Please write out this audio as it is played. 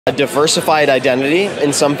a diversified identity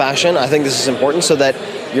in some fashion. I think this is important so that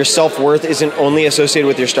your self-worth isn't only associated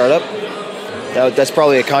with your startup. That's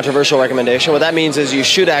probably a controversial recommendation. What that means is you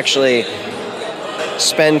should actually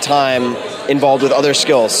spend time involved with other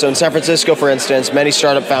skills. So in San Francisco, for instance, many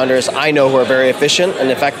startup founders I know who are very efficient and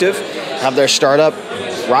effective have their startup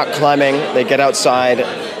rock climbing, they get outside,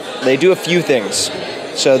 they do a few things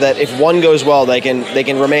so that if one goes well, they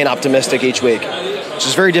can remain optimistic each week, which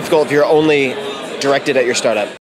is very difficult if you're only directed at your startup.